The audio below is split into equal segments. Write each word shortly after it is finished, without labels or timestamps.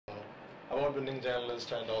award-winning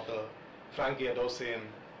journalist and author Frankie Edozein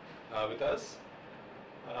with us.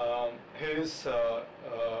 He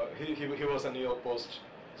was a New York Post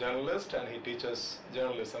journalist and he teaches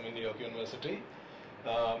journalism in New York University.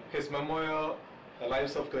 His memoir,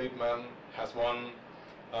 Lives of Great Men, has won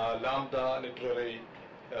Lambda Literary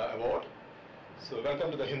Award. So welcome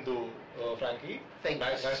to the Hindu, Frankie.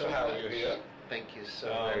 Nice to have you here. Thank you so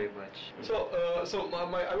very much.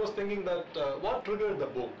 I was thinking that what triggered the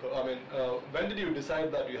book? I mean, when did you decide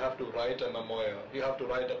that you have to write a memoir? You have to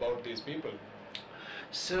write about these people?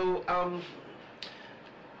 So,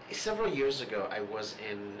 several years ago, I was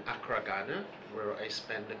in Accra, Ghana, where I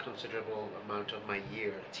spent a considerable amount of my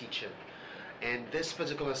year teaching. And this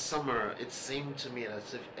particular summer, it seemed to me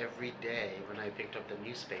as if every day when I picked up the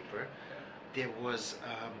newspaper, there was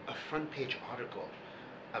a front page article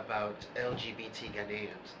about LGBT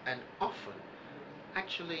Ghanaians. And often,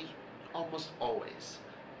 actually almost always,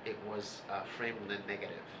 it was framed in the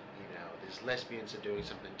negative. You know, these lesbians are doing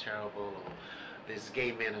something terrible, or these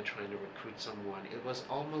gay men are trying to recruit someone. It was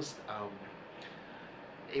almost,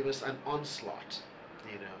 it was an onslaught,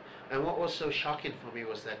 you know. And what was so shocking for me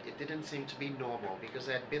was that it didn't seem to be normal, because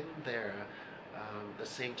I had been there the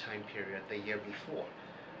same time period the year before.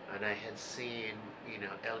 And I had seen, you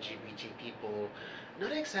know, LGBT people,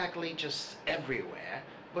 not exactly just everywhere,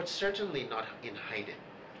 but certainly not in hiding.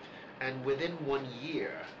 And within 1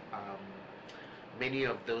 year, many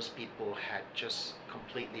of those people had just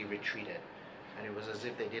completely retreated. And it was as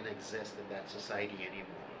if they didn't exist in that society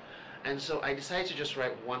anymore. And so I decided to just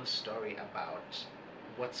write one story about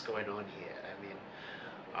what's going on here. I mean,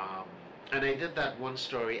 and I did that one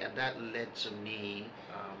story, and that led to me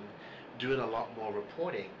doing a lot more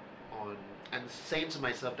reporting on, and saying to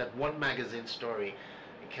myself that one magazine story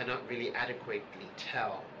cannot really adequately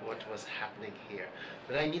tell what was happening here.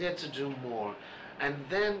 But I needed to do more. And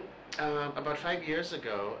then about 5 years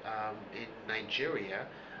ago in Nigeria,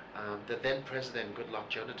 the then President Goodluck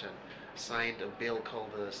Jonathan signed a bill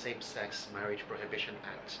called the Same-Sex Marriage Prohibition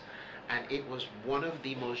Act. And it was one of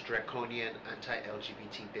the most draconian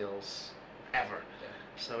anti-LGBT bills ever.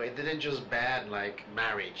 So it didn't just ban like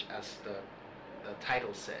marriage, as the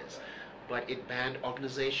title says, but it banned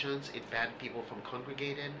organizations, it banned people from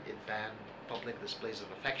congregating, it banned public displays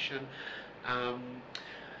of affection.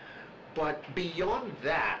 But beyond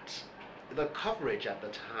that, the coverage at the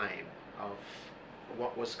time of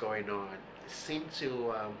what was going on seemed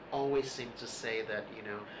to always seem to say that, you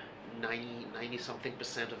know,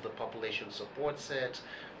 90-something% of the population supports it,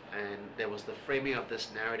 and there was the framing of this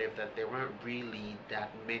narrative that there weren't really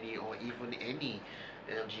that many or even any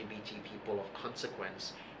LGBT people of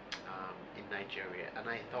consequence in Nigeria. And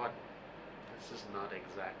I thought, this is not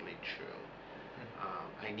exactly true.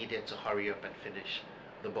 I needed to hurry up and finish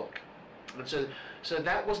the book. And so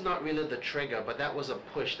that was not really the trigger, but that was a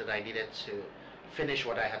push that I needed to finish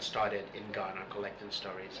what I had started in Ghana, collecting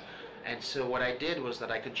stories. And so what I did was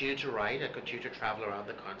that I continued to write, I continued to travel around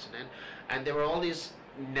the continent, and there were all these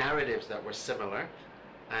narratives that were similar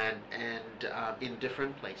and in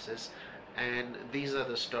different places. And these are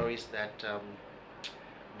the stories that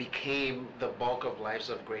became the bulk of Lives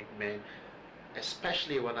of Great Men,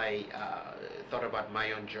 especially when I thought about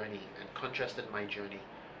my own journey and contrasted my journey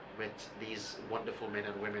with these wonderful men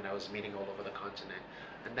and women I was meeting all over the continent.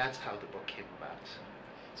 And that's how the book came about.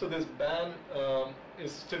 So this ban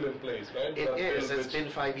is still in place, right? It is. It's been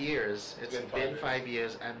 5 years. It's been 5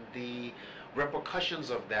 years, and the repercussions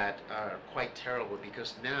of that are quite terrible,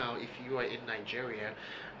 because now if you are in Nigeria,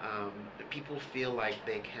 people feel like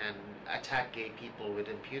they can attack gay people with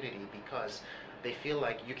impunity because they feel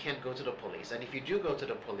like you can't go to the police. And if you do go to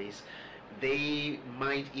the police, they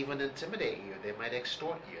might even intimidate you. They might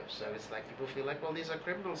extort you. So it's like people feel like, well, these are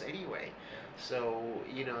criminals anyway. So,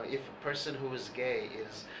 you know, if a person who is gay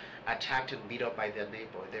is attacked and beat up by their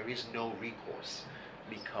neighbor, there is no recourse,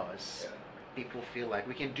 because people feel like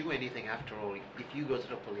we can do anything after all. If you go to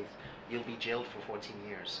the police, you'll be jailed for 14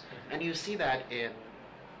 years. And you see that in,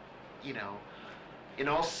 you know, in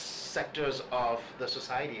all sectors of the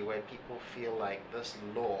society where people feel like this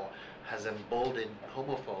law has emboldened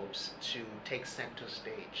homophobes to take center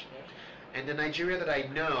stage. And the Nigeria that I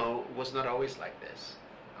know was not always like this.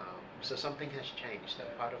 So something has changed,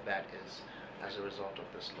 and part of that is as a result of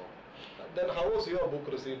this law. Then how was your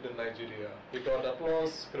book received in Nigeria? You got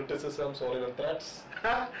applause, criticisms, or even threats?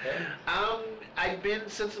 I've been,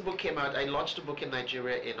 since the book came out, I launched the book in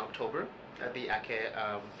Nigeria in October at the Ake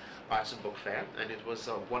Arts and Book Fair, and it was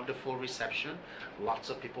a wonderful reception. Lots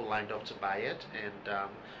of people lined up to buy it, and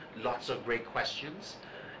lots of great questions.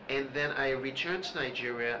 And then I returned to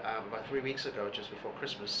Nigeria about 3 weeks ago, just before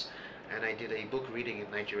Christmas, and I did a book reading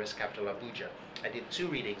in Nigeria's capital, Abuja. I did 2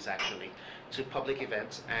 readings actually, 2 public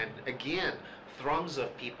events, and again, throngs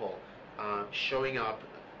of people showing up,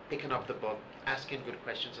 picking up the book, asking good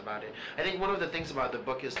questions about it. I think one of the things about the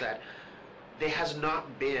book is that there has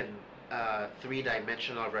not been a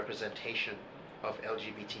 3-dimensional representation of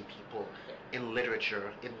LGBT people in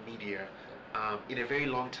literature, in media, in a very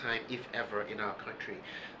long time, if ever, in our country.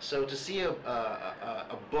 So to see a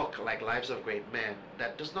book like Lives of Great Men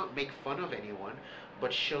that does not make fun of anyone,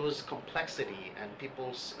 but shows complexity and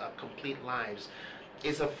people's complete lives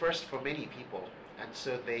is a first for many people. And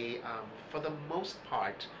so they, for the most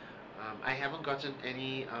part, I haven't gotten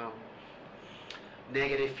any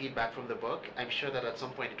negative feedback from the book. I'm sure that at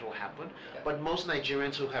some point it will happen. Yeah. But most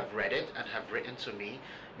Nigerians who have read it and have written to me,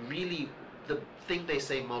 really, the thing they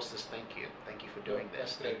say most is thank you. Thank you for doing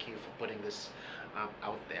this. Thank you for putting this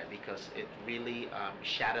out there, because it really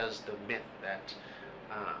shatters the myth that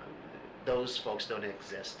those folks don't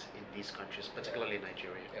exist in these countries, particularly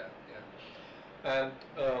Nigeria. Yeah, yeah. And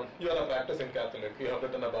you are a practicing Catholic. You have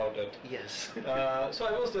written about it. Yes. So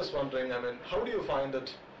I was just wondering, I mean, how do you find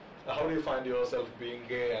it? How do you find yourself being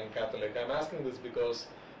gay and Catholic? I'm asking this because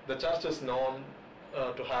the church is known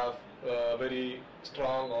to have very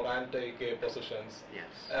strong or anti-gay positions.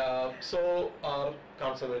 Yes. So are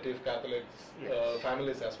conservative Catholics Yes.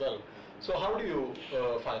 families as well. So how do you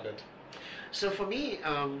find it? So for me,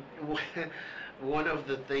 one of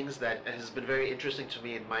the things that has been very interesting to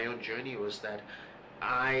me in my own journey was that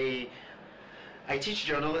I teach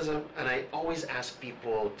journalism, and I always ask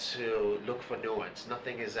people to look for nuance.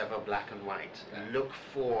 Nothing is ever black and white. Yeah. Look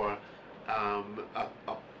for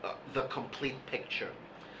the complete picture.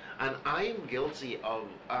 And I am guilty of,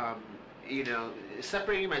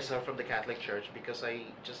 separating myself from the Catholic Church, because I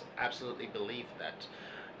just absolutely believe that,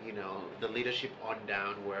 the leadership on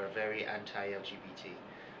down were very anti-LGBT.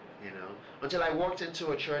 Until I walked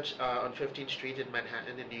into a church on 15th Street in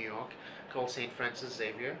Manhattan in New York called St. Francis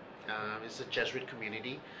Xavier. It's a Jesuit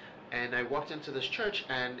community, and I walked into this church,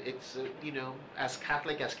 and it's as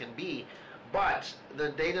Catholic as can be. But the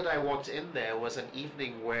day that I walked in there was an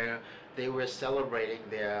evening where they were celebrating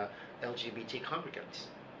their LGBT congregants.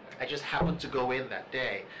 I just happened to go in that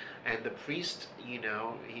day, and the priest, he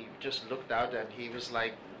just looked out and he was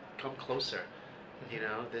like, "Come closer.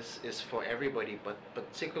 This is for everybody, but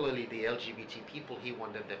particularly the LGBT people." He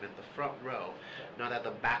wanted them in the front row, not at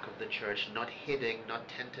the back of the church, not hidden, not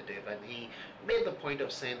tentative. And he made the point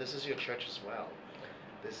of saying, this is your church as well.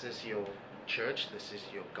 This is your church, this is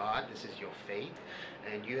your God, this is your faith,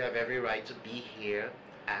 and you have every right to be here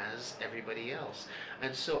as everybody else.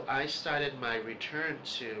 And so I started my return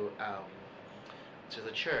to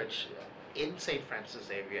the church in St. Francis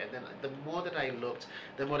Xavier, and then the more that I looked,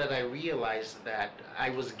 the more that I realized that I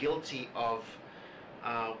was guilty of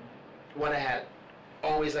what I had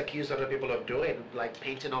always accused other people of doing, like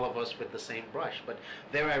painting all of us with the same brush. But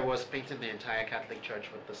there I was painting the entire Catholic Church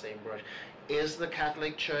with the same brush. Is the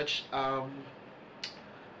Catholic Church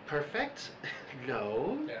perfect?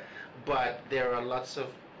 No. Yeah. But there are lots of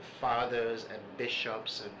fathers and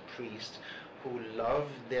bishops and priests who love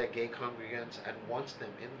their gay congregants and wants them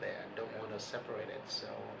in there and don't want to separate it. So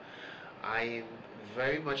I'm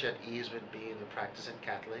very much at ease with being a practicing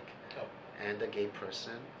Catholic and a gay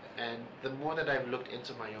person. And the more that I've looked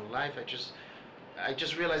into my own life, I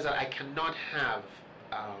just realized that I cannot have,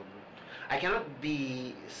 I cannot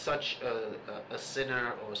be such a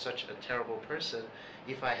sinner or such a terrible person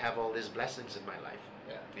if I have all these blessings in my life.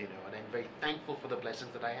 Yeah. And I'm very thankful for the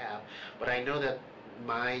blessings that I have, but I know that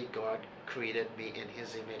my God created me in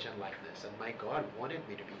His image and likeness, and my God wanted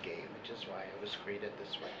me to be gay, which is why I was created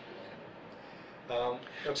this way.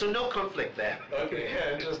 So no conflict there. Okay,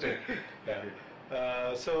 yeah, interesting.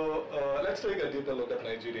 Yeah. So let's take a deeper look at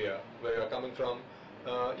Nigeria, where you're coming from.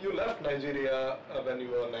 You left Nigeria when you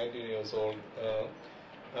were 19 years old,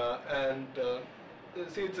 and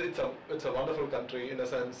see, it's a wonderful country in a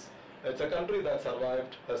sense. It's a country that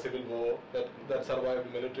survived a civil war, that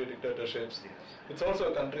survived military dictatorships. Yes. It's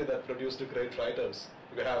also a country that produced great writers.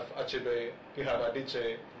 We have Achebe, we have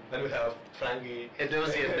Adichie, and we have Frankie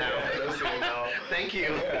Edozein now. Edozein now. Thank you.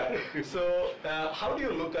 Yeah. So, how do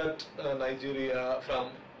you look at Nigeria from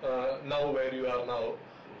now where you are now?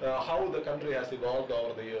 How the country has evolved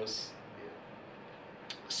over the years?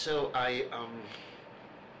 So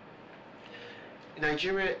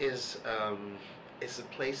Nigeria is a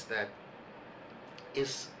place that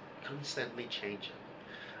is constantly changing.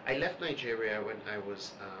 I left Nigeria when I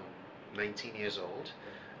was 19 years old,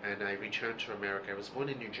 and I returned to America. I was born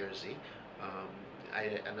in New Jersey.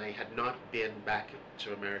 I had not been back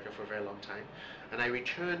to America for a very long time, and I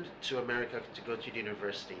returned to America to go to the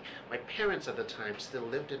university. My parents at the time still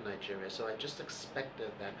lived in Nigeria, so I just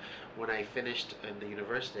expected that when I finished in the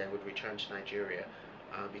university, I would return to Nigeria,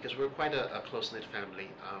 because we're quite a close-knit family.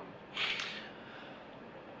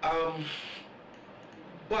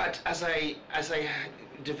 But as I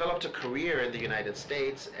developed a career in the United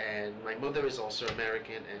States, and my mother is also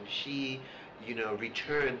American, and she,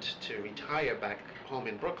 returned to retire back home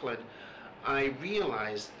in Brooklyn, I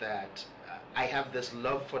realized that I have this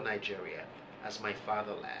love for Nigeria as my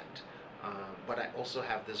fatherland, but I also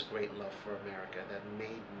have this great love for America that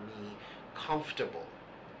made me comfortable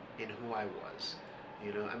in who I was.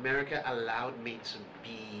 America allowed me to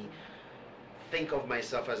think of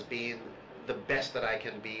myself as being the best that I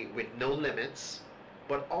can be with no limits,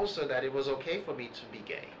 but also that it was okay for me to be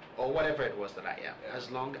gay or whatever it was that I am,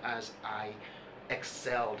 as long as I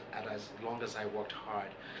excelled and as long as I worked hard.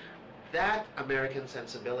 That American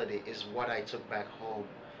sensibility is what I took back home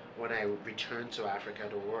when I returned to Africa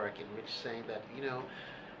to work, in which saying that,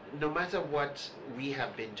 no matter what we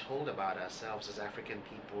have been told about ourselves as African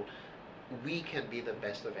people, we can be the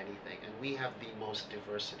best of anything, and we have the most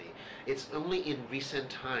diversity. It's only in recent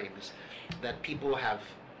times that people have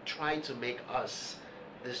tried to make us,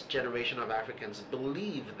 this generation of Africans,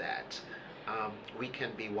 believe that we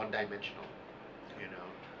can be one-dimensional,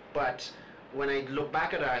 But when I look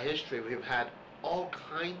back at our history, we've had all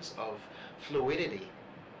kinds of fluidity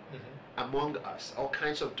among us, all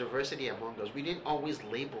kinds of diversity among us. We didn't always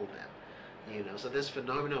label them, So this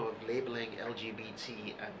phenomenon of labeling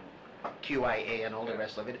LGBT and QIA and all the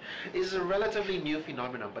rest of it is a relatively new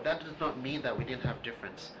phenomenon, but that does not mean that we didn't have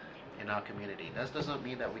difference in our community. That does not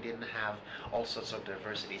mean that we didn't have all sorts of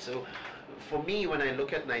diversity. So for me, when I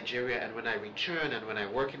look at Nigeria and when I return and when I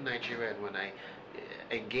work in Nigeria and when I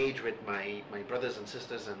engage with my brothers and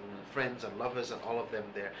sisters and friends and lovers and all of them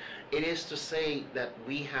there, it is to say that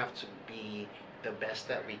we have to be the best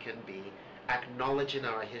that we can be, acknowledging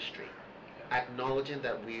our history, acknowledging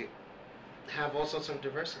that we have all sorts of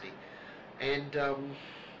diversity. And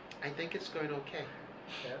I think it's going okay.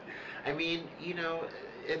 I mean,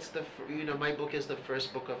 it's my book is the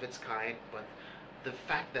first book of its kind, but the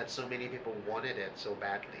fact that so many people wanted it so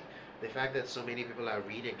badly, the fact that so many people are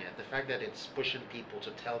reading it, the fact that it's pushing people to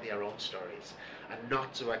tell their own stories and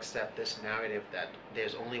not to accept this narrative that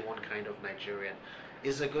there's only one kind of Nigerian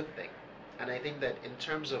is a good thing. And I think that in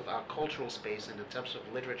terms of our cultural space and in terms of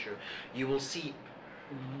literature, you will see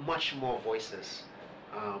much more voices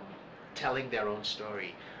telling their own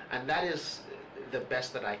story, and that is the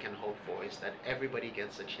best that I can hope for, is that everybody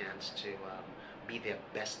gets a chance to be their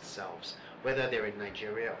best selves, whether they're in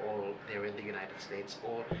Nigeria or they're in the United States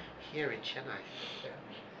or here in Chennai.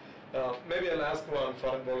 Maybe I'll ask one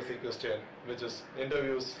foreign policy question, which is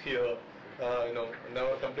interviews here,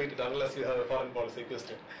 never completed unless you have a foreign policy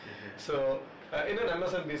question. So in an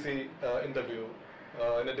MSNBC interview,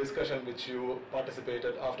 in a discussion which you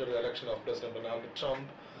participated after the election of President Donald Trump,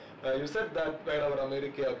 you said that whenever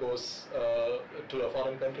America goes to a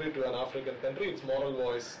foreign country, to an African country, its moral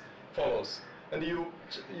voice follows. And you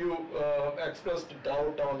expressed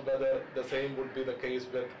doubt on whether the same would be the case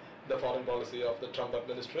with the foreign policy of the Trump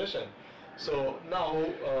administration. So now,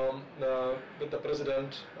 with the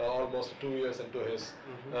president almost 2 years into his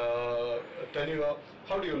tenure,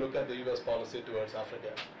 how do you look at the U.S. policy towards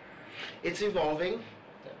Africa? It's evolving.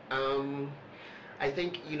 I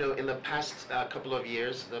think, in the past couple of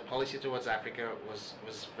years, the policy towards Africa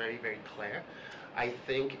was very, very clear. I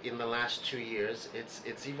think in the last 2 years,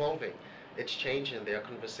 it's evolving. It's changing. There are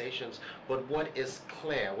conversations. But what is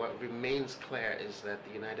clear, what remains clear, is that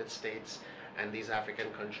the United States and these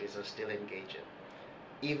African countries are still engaging.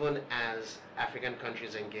 Even as African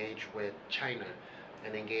countries engage with China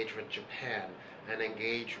and engage with Japan and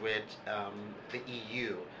engage with the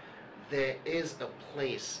EU, there is a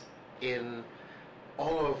place in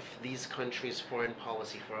all of these countries' foreign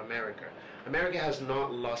policy for America. America has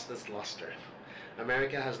not lost its luster.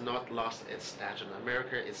 America has not lost its stature.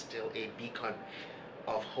 America is still a beacon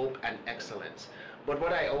of hope and excellence. But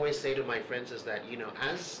what I always say to my friends is that,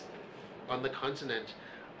 as on the continent,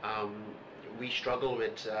 we struggle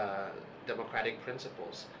with democratic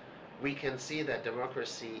principles, we can see that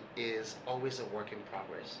democracy is always a work in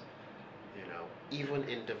progress, even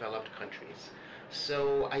in developed countries.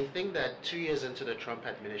 So I think that 2 years into the Trump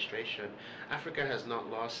administration, Africa has not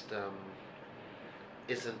lost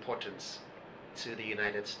its importance to the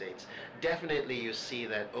United States. Definitely you see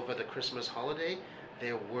that over the Christmas holiday,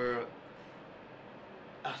 there were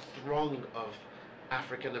a throng of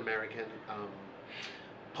African American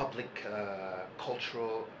public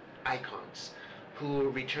cultural icons who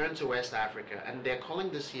returned to West Africa, and they're calling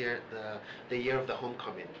this year the year of the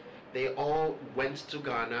homecoming. They all went to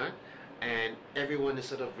Ghana, and everyone is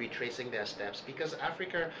sort of retracing their steps, because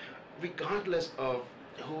Africa, regardless of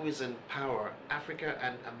who is in power, Africa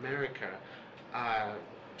and America are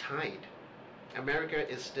tied. America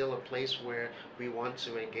is still a place where we want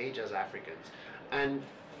to engage as Africans. And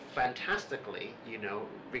fantastically, you know,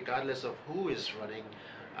 regardless of who is running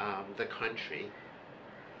the country,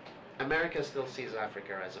 America still sees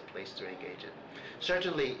Africa as a place to engage in.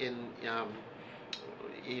 Certainly in,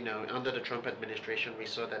 you know, under the Trump administration, we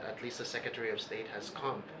saw that at least the Secretary of State has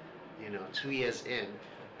come, you know, 2 years in,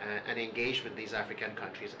 and engaged with these African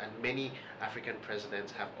countries, and many African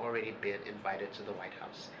presidents have already been invited to the White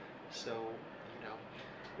House. So, you know,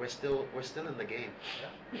 we're still in the game.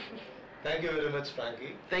 Yeah. Thank you very much,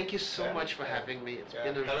 Frankie. Thank you so much for having me. It's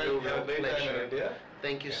been a Have real a great time in pleasure. India.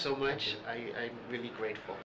 Thank you so much. I'm really grateful.